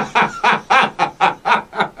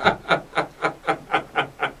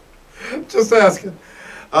 Just asking.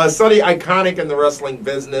 Sunny, iconic in the wrestling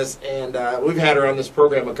business, and we've had her on this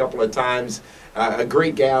program a couple of times. A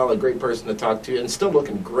great gal, a great person to talk to, and still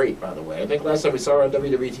looking great, by the way. I think last time we saw her on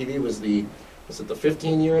WWE TV was it the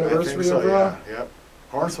 15-year anniversary I think so, of RAW? yeah. Yep.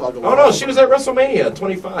 Hornswoggle. Oh no, she was at WrestleMania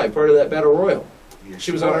 25, part of that Battle Royal. Yes,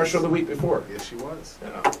 She was on our show the week before. Yes, she was.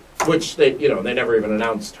 Yeah. Which they never even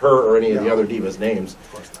announced her or any of the No. other divas' names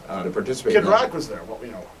Of course not. to participate. Kid in that. Rock was there. Well,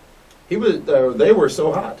 He was. They were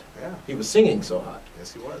so hot. Yeah. He was singing so hot.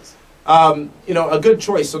 Yes, he was. A good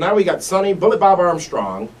choice. So now we got Sunny, Bullet Bob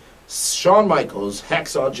Armstrong, Shawn Michaels,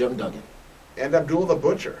 Hacksaw Jim Duggan. And Abdul the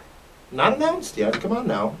Butcher. Not announced yet. Come on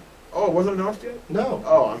now. Oh, it wasn't announced yet? No.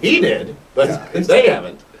 Oh, He did, but Yeah, they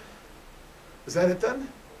haven't. Is that it then?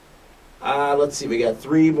 Let's see. We got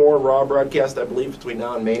 3 more Raw broadcasts, I believe, between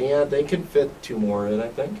now and Mania. They can fit 2 more in, I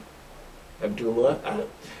think. Abdullah.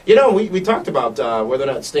 We talked about whether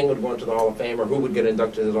or not Sting would go into the Hall of Fame or who would get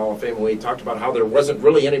inducted into the Hall of Fame. We talked about how there wasn't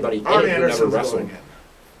really anybody in Arn it who never Anderson's wrestled. going in.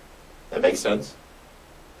 That makes sense.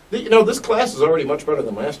 This class is already much better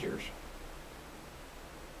than last year's.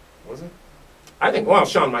 Was it? I think,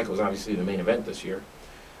 Shawn Michaels obviously the main event this year.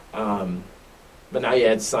 But now you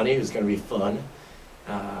add Sunny, who's going to be fun.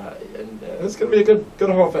 And it's going to be a good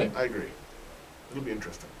Hall of Fame. I agree. It'll be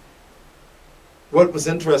interesting. What was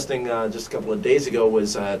interesting just a couple of days ago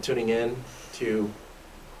was tuning in to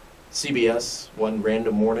CBS one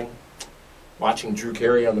random morning, watching Drew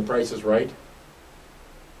Carey on The Price is Right,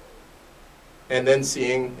 and then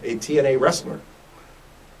seeing a TNA wrestler,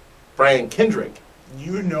 Brian Kendrick,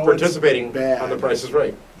 participating it's bad. on The Price is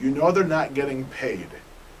Right. You know they're not getting paid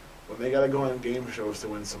when they got to go on game shows to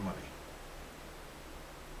win some money.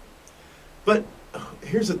 But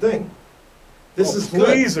here's the thing. This is good.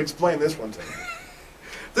 Please explain this one to me.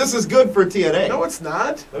 This is good for TNA. No, it's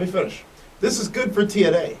not. Let me finish. This is good for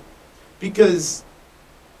TNA because,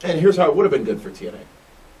 and here's how it would have been good for TNA.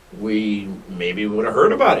 We maybe would have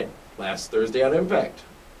heard about it last Thursday on Impact.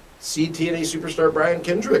 See TNA superstar Brian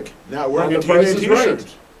Kendrick. Now wearing on a The Price TNA is t-shirt.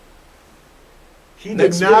 Right. He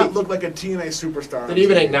Next did not week. look like a TNA superstar. Did he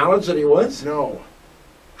even acknowledge that he was? No.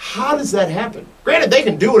 How does that happen? Granted, they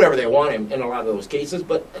can do whatever they want in a lot of those cases,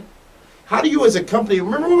 but how do you as a company,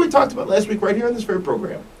 remember what we talked about last week right here on this very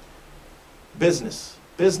program? Business.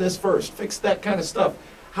 Business first. Fix that kind of stuff.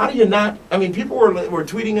 How do you not, I mean, people were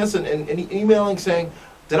tweeting us and emailing saying,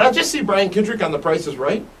 did I just see Brian Kendrick on The Price is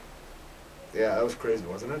Right? Yeah, that was crazy,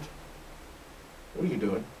 wasn't it? What are you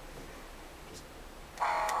doing?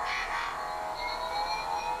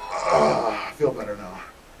 I feel better now.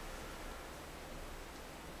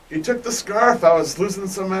 You took the scarf. I was losing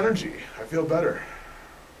some energy. I feel better.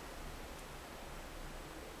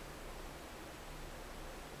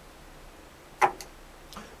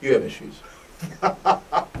 You have issues.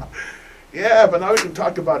 Yeah, but now we can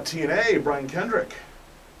talk about TNA, Brian Kendrick.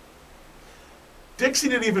 Dixie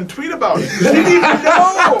didn't even tweet about it. She didn't even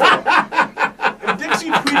know. And Dixie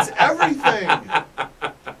tweets everything.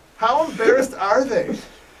 How embarrassed are they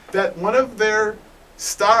that one of their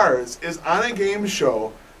stars is on a game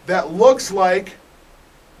show that looks like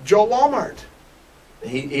Joe Walmart?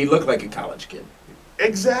 He looked like a college kid.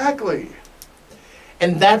 Exactly.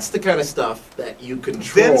 And that's the kind of stuff that you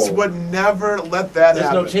control. Vince would never let that There's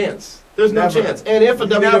happen. no chance. There's no Never. chance. And if a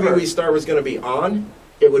Never. WWE star was going to be on,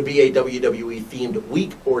 it would be a WWE themed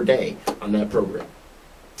week or day on that program.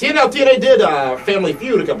 TNA did Family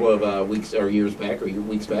Feud a couple of weeks or years back or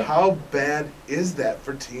weeks back. How bad is that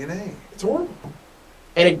for TNA? It's horrible.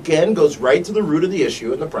 And again, goes right to the root of the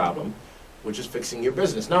issue and the problem, which is fixing your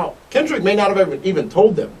business. Now, Kendrick may not have even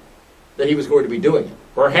told them that he was going to be doing it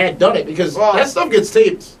or had done it because that stuff gets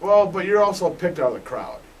taped. Well, but you're also picked out of the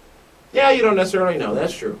crowd. Yeah, you don't necessarily know.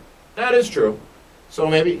 That's true. That is true. So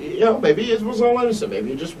maybe, maybe it was all innocent.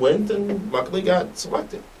 Maybe he just went and luckily got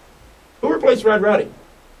selected. Who replaced Rod Roddy?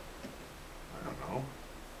 I don't know.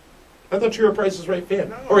 I thought you were a Price is Right fan.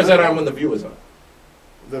 No, or is that no. on when The View was on?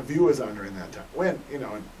 The View was on during that time. When,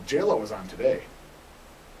 J-Lo was on today.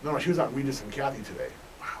 No, she was on Regis and Kathy today.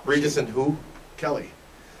 Wow. Regis and who? Kelly.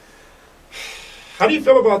 How do you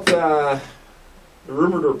feel about the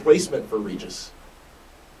rumored replacement for Regis?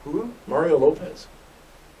 Who? Mario Lopez.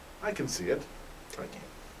 I can see it. I can't.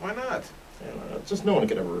 Why not? Just no one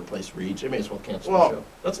can ever replace Reg. They may as well cancel Well, the show.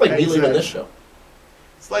 That's like me leaving exactly. this show.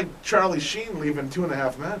 It's like Charlie Sheen leaving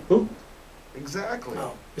 2.5 Men. Who? Exactly.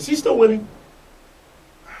 Oh. Is he still winning?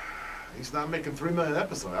 He's not making 3 million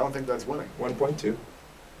episodes. I don't think that's winning. 1.2.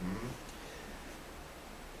 Mm-hmm.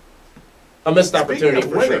 A missed Speaking opportunity of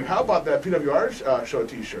for winning, sure. how about that PWR show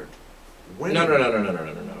T-shirt? Winning.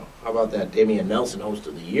 No. How about that Damian Nelson Host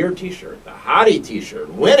of the Year T-shirt, the Hottie T-shirt,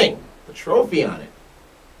 winning the trophy on it.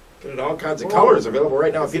 Get it all kinds of Whoa. colors available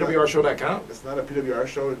right now at It's not- PWRshow.com. It's not a PWR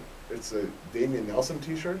show. It's a Damian Nelson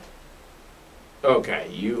T-shirt. Okay,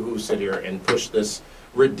 you who sit here and push this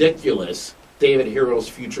ridiculous David Herro's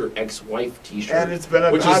future ex-wife T-shirt, And it's been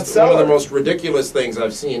a which hot is one of seller. the most ridiculous things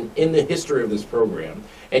I've seen in the history of this program.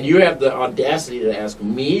 And you have the audacity to ask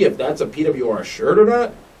me if that's a PWR shirt or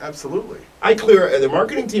not? Absolutely. The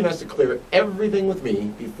marketing team has to clear everything with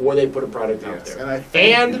me before they put a product out Yes, there. and I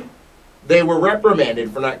thank And they were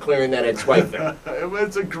reprimanded for not clearing that ex-wife thing.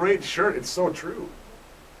 It's a great shirt. It's so true.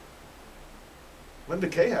 Linda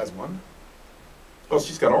Kay has one. Well,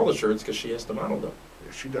 she's got all the shirts because she has to model them.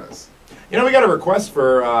 Yeah, she does. You know, we got a request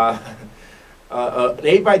for an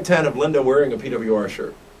 8x10 of Linda wearing a PWR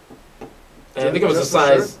shirt. And I think it was a Just a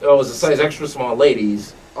size. Oh, it was a size extra small,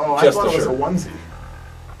 ladies. Oh, I Just thought a it was a shirt. onesie.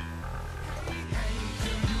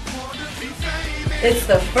 It's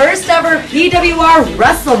the first ever PWR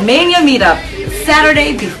WrestleMania meetup.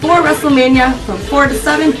 Saturday before WrestleMania from 4 to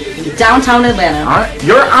 7 in downtown Atlanta. All right,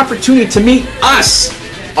 your opportunity to meet us.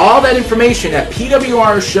 All that information at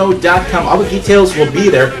pwrshow.com. All the details will be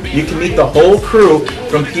there. You can meet the whole crew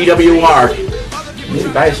from PWR. Maybe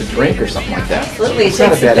buy us a drink or something like that. Absolutely. It's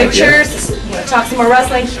not Take a some bad idea. pictures, talk some more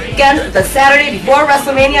wrestling. Again, the Saturday before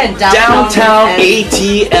WrestleMania in Downtown and-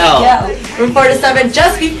 ATL. Yeah, from 4 to 7,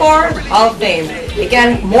 just before Hall of Fame.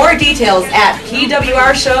 Again, more details at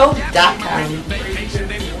pwrshow.com.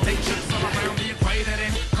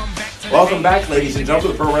 Welcome back, ladies and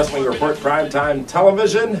gentlemen, to the Pro Wrestling Report Primetime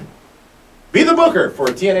Television. Be the booker for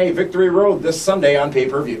TNA Victory Road this Sunday on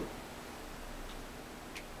pay-per-view.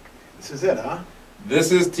 This is it, huh?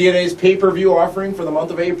 This is TNA's pay-per-view offering for the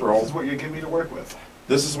month of April. This is what you give me to work with.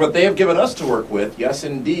 This is what they have given us to work with. Yes,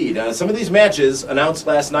 indeed. Some of these matches announced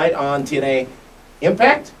last night on TNA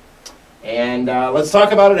Impact. And let's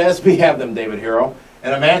talk about it as we have them, David Herro.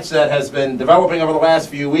 And a match that has been developing over the last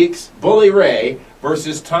few weeks, Bully Ray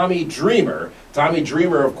versus Tommy Dreamer. Tommy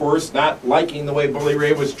Dreamer, of course, not liking the way Bully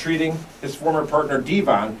Ray was treating his former partner,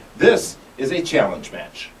 Devon. This is a challenge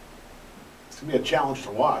match. It's going to be a challenge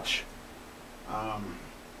to watch.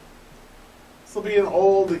 This will be an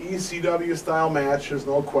old ECW style match, there's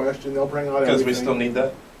no question. They'll bring out everything. Because we still need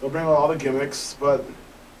that? They'll bring out all the gimmicks, but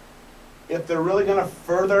if they're really going to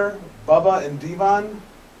further Bubba and Devon,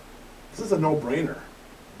 this is a no-brainer.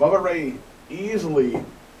 Bubba Ray easily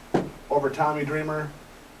over Tommy Dreamer,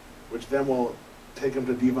 which then will take him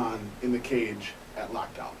to Devon in the cage at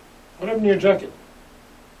Lockdown. What happened to your jacket?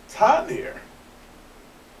 It's hot in here.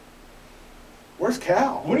 Where's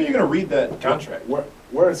Cal? When are you going to read that contract?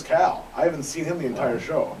 Where's Cal? I haven't seen him the entire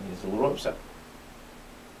show. He's a little upset.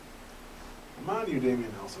 Come on, you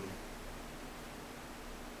Damian Nelson.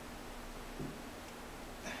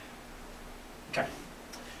 Okay.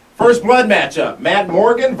 First blood matchup, Matt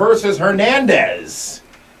Morgan versus Hernandez.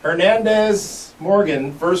 Hernandez,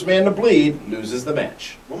 Morgan, first man to bleed, loses the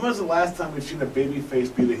match. When was the last time we've seen a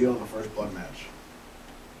babyface beat a heel in the first blood match?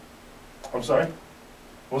 I'm sorry?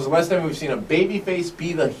 When was the last time we've seen a babyface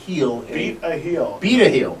beat a heel? Beat a heel. Beat a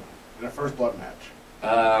heel. In a first blood match.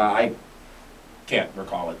 I can't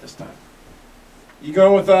recall it this time. You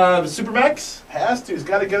going with Supermax? Has to. He's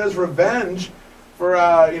got to get his revenge for,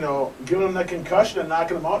 giving him that concussion and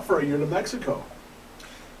knocking him out for a year to Mexico.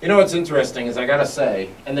 You know what's interesting is I gotta say,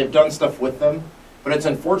 and they've done stuff with them, but it's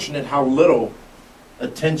unfortunate how little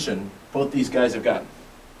attention both these guys have gotten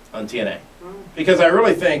on TNA. Because I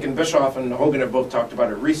really think, and Bischoff and Hogan have both talked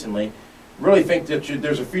about it recently, really think that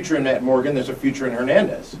there's a future in Matt Morgan, there's a future in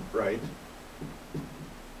Hernandez. Right.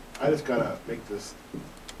 I just gotta make this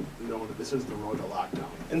known that this is the road to Lockdown.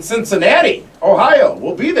 In Cincinnati, Ohio,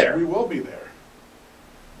 we'll be there. We will be there.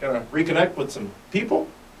 Gonna reconnect with some people,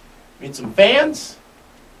 meet some fans.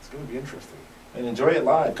 It's gonna be interesting. And enjoy it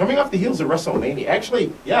live. Coming off the heels of WrestleMania.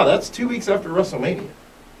 Actually, yeah, that's 2 weeks after WrestleMania.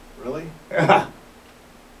 Really? Yeah.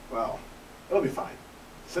 Well, it'll be fine.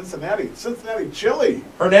 Cincinnati chili.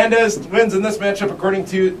 Hernandez wins in this matchup according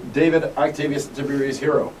to David Octavius Tiberius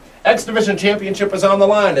Herro. X Division Championship is on the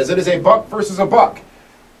line as it is a buck versus a buck.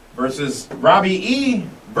 Versus Robbie E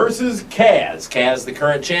versus Kaz. Kaz, the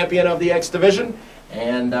current champion of the X Division.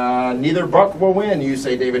 And neither buck will win, you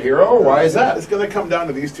say, David Herro. Why is that? It's going to come down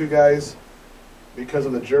to these two guys because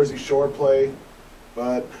of the Jersey Shore play.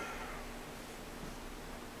 But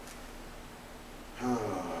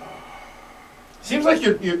seems like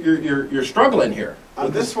you're struggling here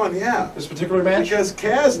on this one, yeah. This particular match, because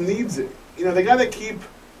Kaz needs it. You know, they got to keep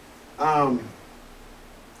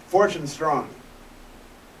Fortune strong.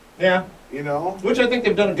 Yeah, you know, which I think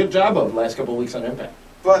they've done a good job of the last couple of weeks on Impact.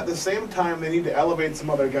 But at the same time, they need to elevate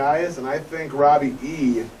some other guys, and I think Robbie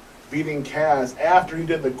E beating Kaz after he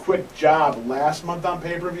did the quick job last month on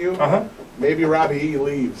pay-per-view, maybe Robbie E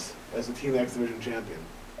leaves as the TNA X Division champion.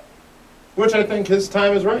 Which I think his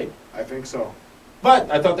time is right. I think so.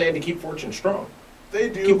 But I thought they had to keep Fortune strong. They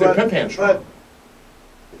do, keep their pimp hand strong.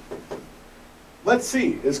 But let's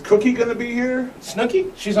see. Is Cookie going to be here?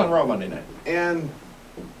 Snooki? She's on Raw Monday night. And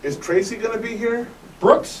is Tracy going to be here?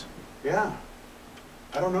 Brooks? Yeah.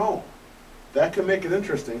 I don't know. That could make it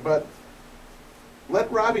interesting, but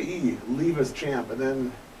let Robbie E leave as champ, and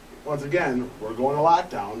then, once again, we're going to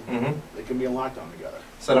Lockdown. They can be in Lockdown together.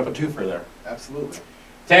 Set up a twofer there. Absolutely.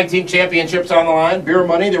 Tag Team Championships on the line. Beer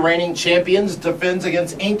Money, the reigning champions, defends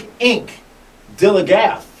against Inc.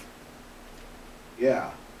 Dillagaff.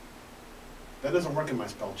 Yeah. That doesn't work in my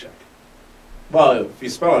spell check. Well, if you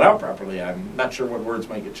spell it out properly, I'm not sure what words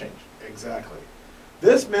might get changed. Exactly.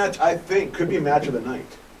 This match, I think, could be match of the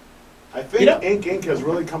night. I think Inc. has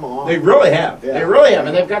really come along. They really have. Yeah. They really have,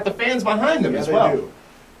 and they've got the fans behind them as well. They do.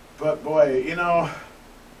 But boy, you know,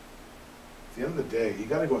 at the end of the day, you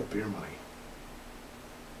got to go with Beer Money.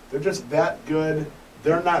 They're just that good.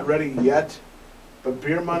 They're not ready yet, but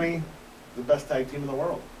Beer Money, the best tag team in the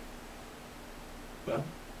world. Well,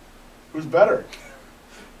 who's better?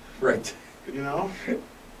 Right. You know?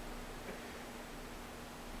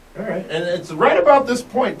 All right, and it's right about this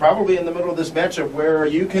point, probably in the middle of this matchup, where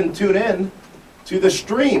you can tune in to the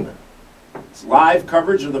stream. It's live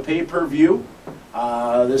coverage of the pay-per-view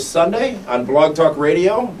this Sunday on Blog Talk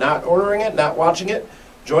Radio. Not ordering it, not watching it.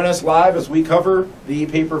 Join us live as we cover the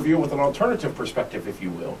pay-per-view with an alternative perspective, if you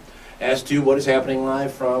will, as to what is happening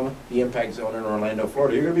live from the Impact Zone in Orlando,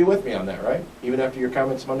 Florida. You're going to be with me on that, right? Even after your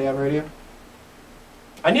comments Monday on radio?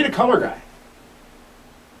 I need a color guy.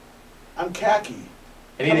 I'm khaki.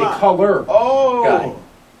 I need a color guy.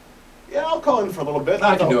 Yeah, I'll call in for a little bit.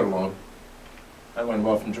 I can do it alone. I learned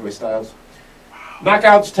well from Joey Styles.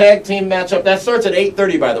 Knockouts tag team matchup. That starts at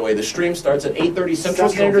 8:30, by the way. The stream starts at 8:30 Central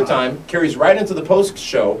Standard Time. Carries right into the post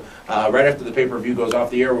show, right after the pay-per-view goes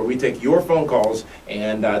off the air, where we take your phone calls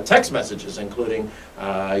and text messages, including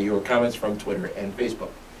your comments from Twitter and Facebook.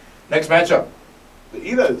 Next matchup. The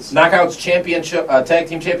Idas. Knockouts championship, tag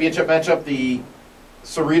team championship matchup. The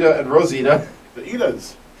Sarita and Rosita. The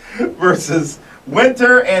Idas. Versus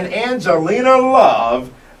Winter and Angelina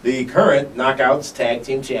Love, the current Knockouts Tag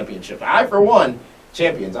Team Championship. I, for one,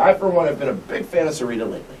 champions. I, for one, have been a big fan of Sarita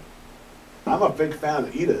lately. I'm a big fan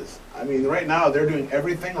of the Idas. I mean, right now they're doing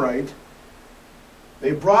everything right.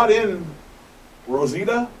 They brought in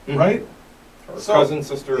Rosita, right? Her cousin,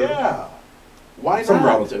 sister. Yeah. Why not? Some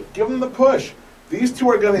relative. Give them the push. These two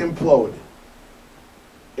are going to implode.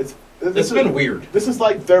 It's been weird. This is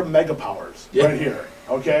like their mega powers Yeah. right here.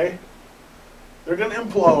 Okay? They're going to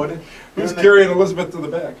implode. Who's carrying Elizabeth to the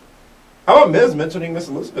back? How about Miz mentioning Miss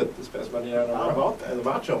Elizabeth this past Monday night on How Raw? about that? The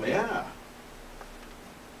Macho Man. Yeah.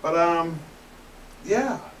 But,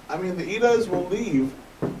 yeah. I mean, the Idas will leave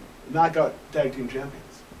knockout tag team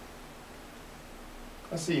champions.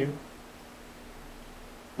 I see you.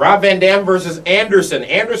 Rob Van Dam versus Anderson.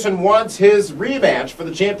 Anderson wants his rematch for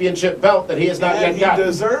the championship belt that he has not yet gotten. He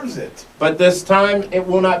deserves it. But this time it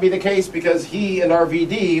will not be the case because he and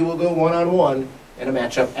RVD will go one-on-one in a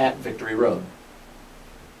matchup at Victory Road.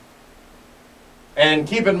 And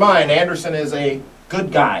keep in mind, Anderson is a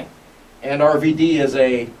good guy, and RVD is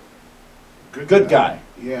a good guy.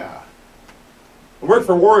 Yeah. Worked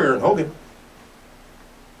for Warrior and Hogan.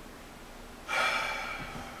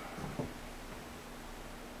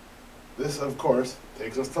 This, of course,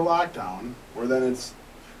 takes us to Lockdown, where then it's...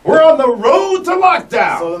 We're on the road to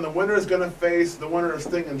Lockdown! So then the winner is going to face the winner of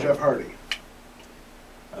Sting and Jeff Hardy.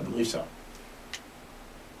 I believe so.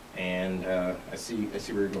 And I see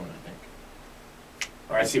where you're going, I think.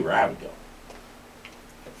 Or I see where I would go.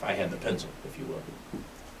 If I had the pencil, if you will.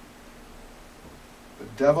 The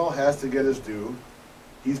devil has to get his due.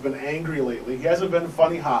 He's been angry lately. He hasn't been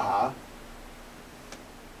funny, haha.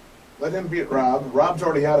 Let him beat Rob. Rob's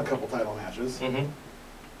already had a couple title matches. Mm-hmm.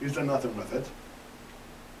 He's done nothing with it.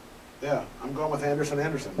 Yeah, I'm going with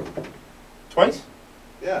Anderson. Twice?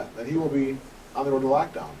 Yeah, then he will be on the road to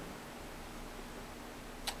Lockdown.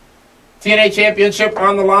 TNA Championship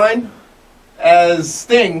on the line as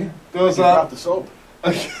Sting goes He up. dropped the soap.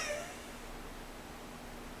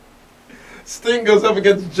 Sting goes up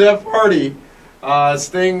against Jeff Hardy.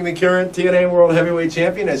 Sting, the current TNA World Heavyweight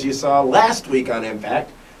Champion, as you saw last week on Impact.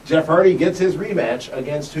 Jeff Hardy gets his rematch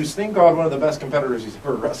against who Sting called one of the best competitors he's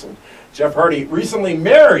ever wrestled. Jeff Hardy, recently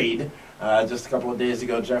married just a couple of days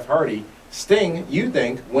ago, Jeff Hardy. Sting, you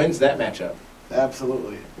think, wins that matchup?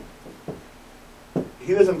 Absolutely.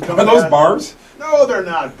 He doesn't come Are those back- bars? No, they're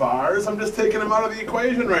not bars. I'm just taking him out of the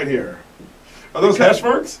equation right here. Are those Because hash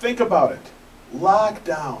marks? Think about it.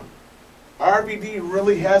 Lockdown. RVD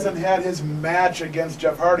really hasn't had his match against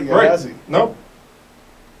Jeff Hardy yet, has he? Nope.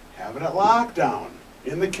 Having it Lockdown.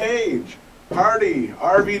 In the cage. Hardy,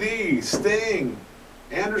 RVD, Sting,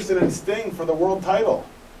 Anderson and Sting for the world title.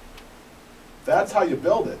 That's how you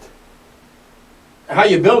build it. How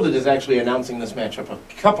you build it is actually announcing this matchup a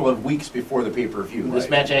couple of weeks before the pay-per-view. This Right.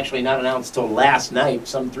 match actually not announced till last night,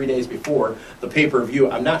 some 3 days before the pay-per-view.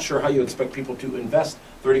 I'm not sure how you expect people to invest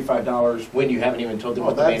 $35 when you haven't even told them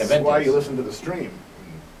Well, what the main that's event why is. you listen to the stream.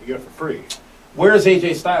 You get it for free. Where's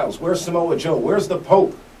AJ Styles? Where's Samoa Joe? Where's the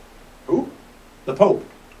Pope? Who? The Pope.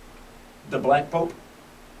 The Black Pope.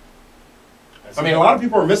 I mean, a lot of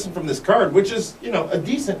people are missing from this card, which is, you know, a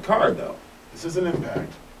decent card, though. This is an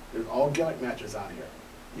Impact. There's all gimmick matches on here.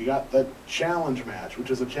 You got the challenge match, which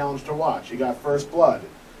is a challenge to watch. You got First Blood.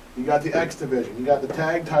 You got the X Division. You got the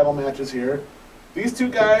tag title matches here. These two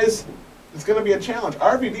guys, it's going to be a challenge.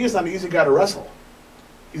 RVD is not an easy guy to wrestle.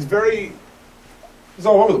 He's very... He's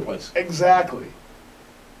all over the place. Exactly.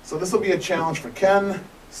 So this will be a challenge for Ken.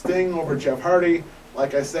 Sting over Jeff Hardy.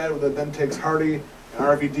 Like I said, that then takes Hardy and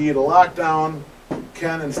RVD to Lockdown.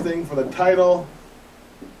 Ken and Sting for the title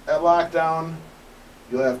at Lockdown.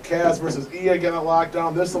 You'll have Kaz versus E again at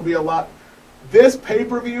Lockdown. This will be a lot. This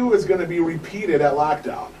pay-per-view is going to be repeated at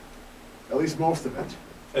Lockdown. At least most of it.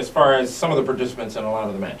 As far as some of the participants in a lot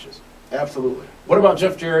of the matches. Absolutely. What about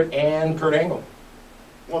Jeff Jarrett and Kurt Angle?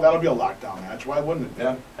 Well, that'll be a Lockdown match. Why wouldn't it be?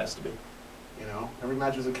 Yeah, has to be. You know, every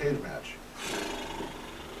match is a cage match.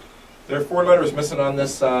 There are 4 letters missing on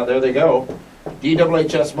this. There they go.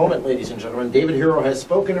 DWHS moment, ladies and gentlemen. David Herro has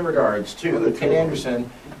spoken in regards to Ken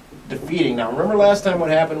Anderson defeating. Now, remember last time what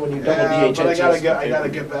happened when you double DHHS? But I gotta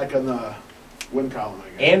get back on the win column, I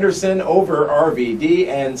guess. Anderson over RVD,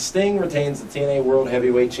 and Sting retains the TNA World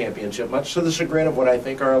Heavyweight Championship, much to the chagrin of what I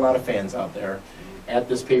think are a lot of fans out there at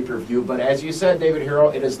this pay-per-view. But as you said, David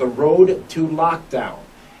Herro, it is the road to lockdown.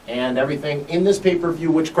 And everything in this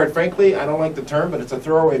pay-per-view, which quite frankly, I don't like the term, but it's a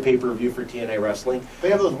throwaway pay-per-view for TNA Wrestling. They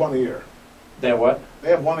have those one a year. They have what? They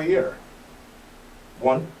have one a year.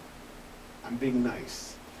 One? I'm being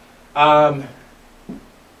nice.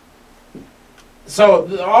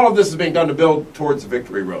 So all of this is being done to build towards the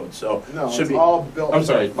Victory Road. So No, should it's be, all built I'm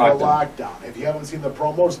sorry, for lockdown. If you haven't seen the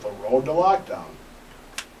promos, the road to lockdown.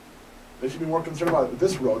 They should be more concerned about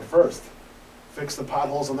this road first. Fix the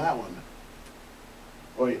potholes on that one.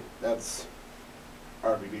 Wait, that's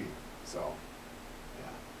RVD. So,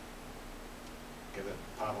 yeah. Get it?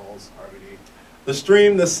 Potholes, RVD. The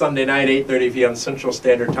stream this Sunday night, 8:30 p.m. Central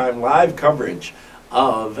Standard Time, live coverage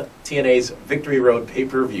of TNA's Victory Road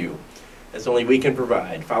pay-per-view, as only we can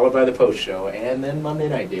provide, followed by the post-show, and then Monday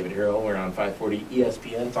night, David Herro, we're on 540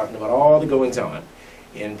 ESPN, talking about all the goings-on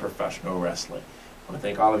in professional wrestling. I want to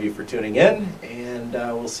thank all of you for tuning in, and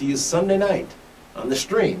we'll see you Sunday night on the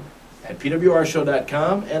stream at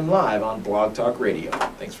pwrshow.com and live on Blog Talk Radio.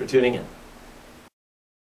 Thanks for tuning in.